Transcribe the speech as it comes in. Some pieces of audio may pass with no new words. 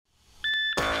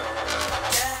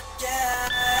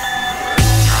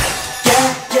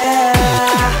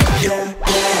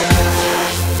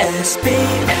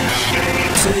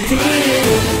SBTV.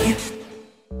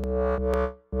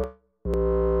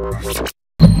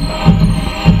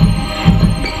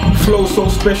 Flow so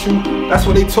special, that's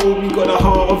what they told me. Got the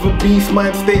heart of a beast,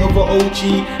 mind state of an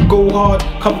OG. Go hard,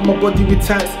 cover my body with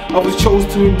tats. I was chose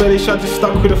to embellish, I just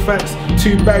stuck with the facts.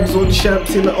 2 bags on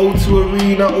champs in the O2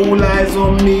 arena. All eyes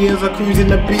on me as I cruise in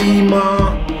the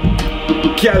Beamer.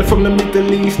 Gal from the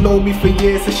Middle East know me for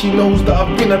years, so she knows that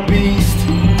I've been a beast.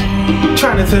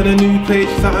 Trying to turn a new page,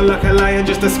 something like a lion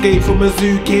just escaped from a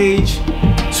zoo cage.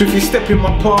 So if you step in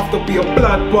my path, there'll be a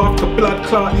bloodbath, the blood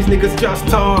clot, these niggas just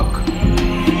talk.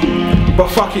 But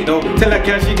fuck it though, tell that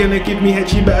girl she gonna give me head,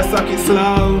 she better suck it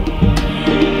slow.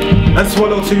 And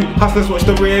swallow too, hustlers watch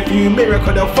the rear view,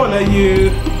 miracle they'll follow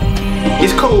you.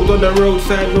 It's cold on the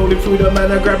roadside, rolling through the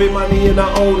manor, grabbing money in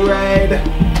an old ride.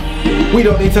 We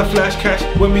don't need to flash cash,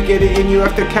 when we get it in you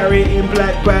have to carry it in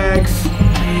black bags.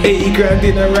 80 grand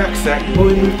in a rucksack, or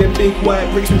we move them big white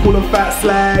bricks, we call them fat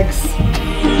slags.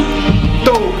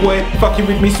 Dope boy, fucking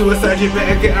with me suicide, you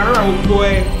better get around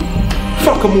boy.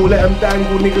 Fuck them all, let them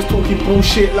dangle, niggas talking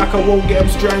bullshit like I won't get them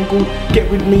strangled. Get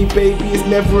with me baby, it's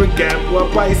never a gamble,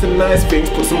 I buy you some nice things,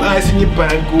 put some ice in your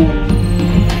bangle.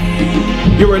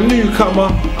 You're a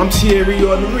newcomer, I'm Thierry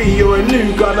Henry, you're a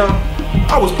new gunner.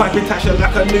 I was piping Tasha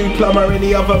like a new plumber,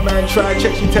 any other man try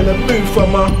check, she tell him move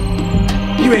from her.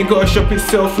 You ain't gotta shop in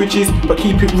self-riches, but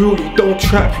keep it real, you don't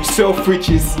trap yourself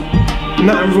riches.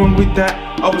 Nothing wrong with that,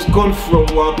 I was gone for a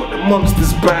while, but the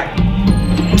monster's back.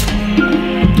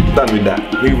 Done with that,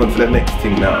 move on to the next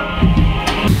thing now.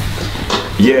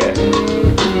 Yeah,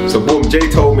 so boom, Jay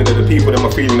told me that the people that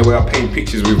are feeling the way I paint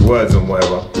pictures with words and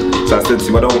whatever. So I said to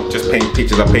him, I don't just paint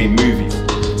pictures, I paint movies.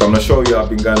 So I'm gonna show you I've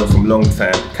been going on from long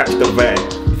time. Catch the vibe,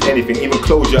 if anything, even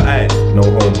close your eyes, no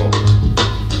homo.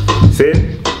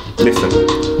 See? Listen.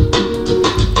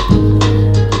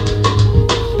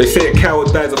 They say a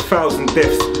coward dies 1,000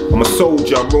 deaths. I'm a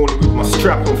soldier, I'm rolling with my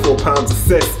strap on 4 pounds of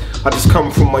cess. I just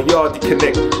come from my yardie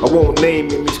connect. I won't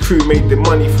name him, his crew made their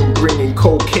money from bringing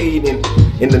cocaine in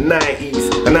the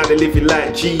 90s. And now they're living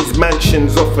like G's,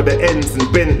 mansions off of the ends and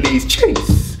Bentleys.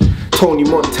 Chase, Tony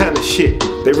Montana shit.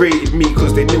 They rated me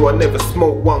cause they knew I never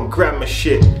smoked 1 gram of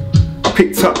shit. I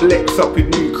picked up Lex up in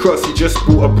New Cross, he just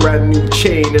bought a brand new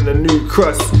chain and a new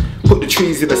cross. Put the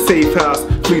trees in a safe house,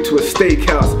 flew to a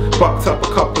steakhouse, bucked up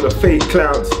a couple of fake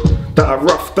clowns that I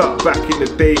roughed up back in the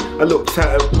day. I looked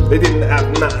at them, they didn't have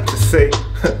nothing to say.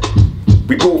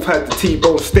 We both had the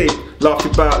T-bone steak, laughed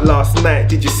about last night.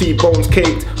 Did you see Bones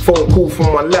caked? Phone call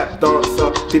from my lap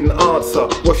dancer, didn't answer.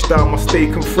 Washed down my steak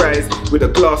and fries with a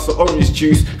glass of orange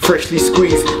juice, freshly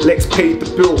squeezed. Lex paid the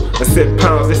bill and said,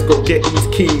 pounds, let's go get these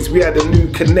keys. We had a new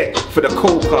connect for the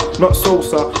coca, not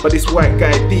Sosa, but this white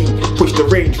guy D pushed the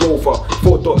Range Rover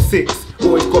 4.6.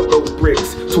 Always got those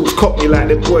bricks, talks cockney like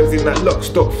them boys in that Lock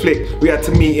Stock flick. We had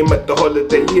to meet him at the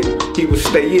Holiday Inn, he was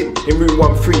staying in room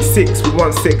 136 with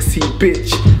one sexy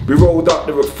bitch. We rolled up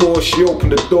the rapport, she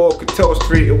opened the door, could tell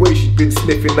straight away she'd been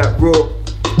sniffing that raw.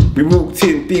 We walked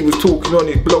in, D was talking on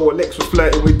his blower, Lex was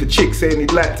flirting with the chick saying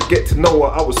he'd like to get to know her.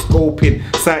 I was scoping,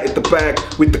 sighted the bag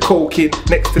with the coke in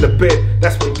next to the bed.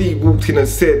 That's when D walked in and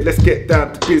said, let's get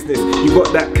down to business. You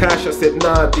got that cash? I said,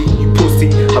 nah D, you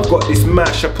pussy, I've got this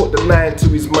mash. I put the 9 to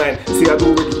his mind, see I'd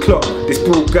already clocked this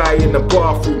broad guy in the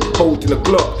bathroom holding a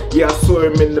Glock. Yeah, I saw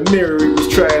him in the mirror, he was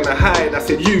trying to hide. I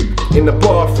said, you in the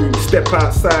bathroom, step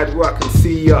outside where I can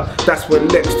see ya. That's when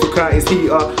Lex took out his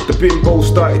heater, the bimbo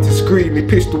started to scream, he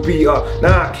pistol beat her.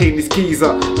 Now came this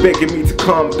geezer, begging me to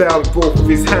calm down, both of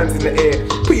his hands in the air.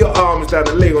 Put your arms down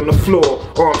and lay on the floor,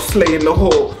 or I'm slaying the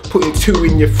whore. Putting 2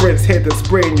 in your friend's head and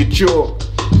spraying your jaw.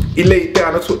 He laid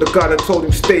down, I took the gun and told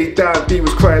him stay down. D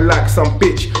was crying like some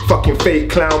bitch, fucking fake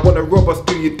clown. Wanna rob us,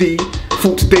 do you D?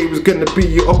 Thought today was gonna be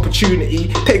your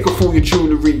opportunity. Take off all your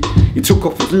jewellery. He took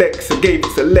off his Lex and gave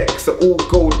it to Lex, an all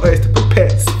gold oyster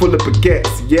pipettes full of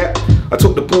baguettes, yeah. I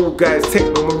took the ball guy's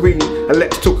Techno Marine and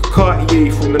Lex took a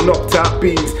Cartier from the knocked out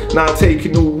beans. Now I'm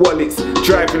taking all wallets,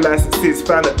 driving licenses.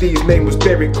 Found that D's name was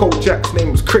Derek, Jack's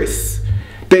name was Chris.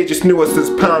 They just knew us as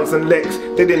Pounds and Lex.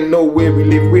 They didn't know where we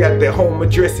lived, we had their home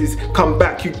addresses. Come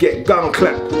back, you get gun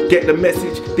clapped. Get the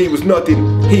message, D was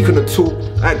nodding, he couldn't talk.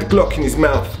 I had the Glock in his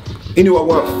mouth. He knew I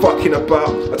weren't fucking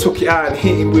about. I took it out and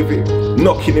hit him with it,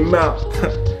 knocking him out.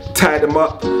 Tied him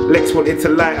up, Lex wanted to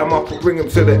light him up and bring him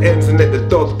to the ends and let the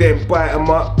dog then bite him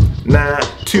up. Nah,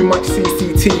 too much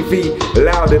CCTV,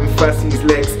 allow them fassies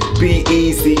Lex, be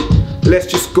easy. Let's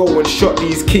just go and shot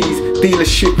these keys.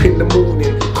 Dealership in the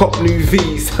morning, cop new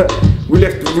V's. We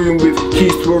left the room with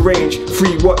keys to a range,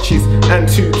 3 watches and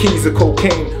 2 keys of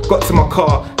cocaine. Got to my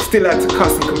car, still had to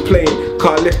cuss and complain.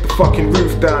 Car left the fucking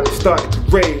roof down, it started to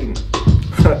rain.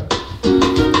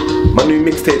 My new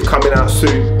mixtape's coming out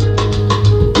soon.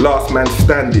 Last Man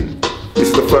Standing. This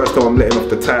is the first time I'm letting off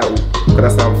the title, because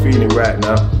that's how I'm feeling right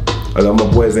now. Although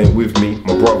my boys ain't with me,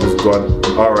 my brother's gone.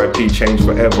 R.I.P. Change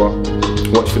forever.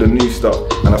 Watch for the new stuff.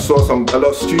 And I saw a lot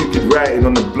of stupid writing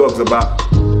on the blogs about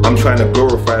I'm trying to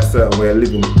glorify a certain way of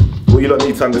living. What you lot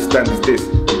need to understand is this.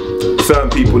 Certain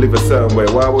people live a certain way.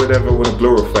 Why would I ever want to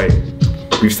glorify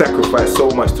it? We've sacrificed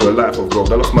so much to a life of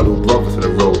road. I lost my little brother to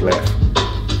the road life.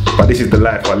 But this is the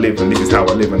life I live, and this is how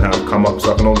I live and how I've come up,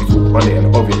 so I can only talk on it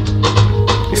and of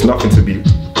it. It's nothing to be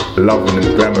loving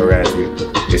and glamorizing.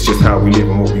 It's just how we live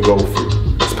and what we go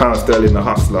through. It's Pound Sterling the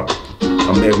Hustler.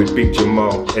 I'm there with Big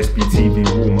Jamal,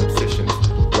 SBTV warm-up sessions.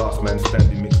 Last Man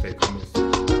Standing.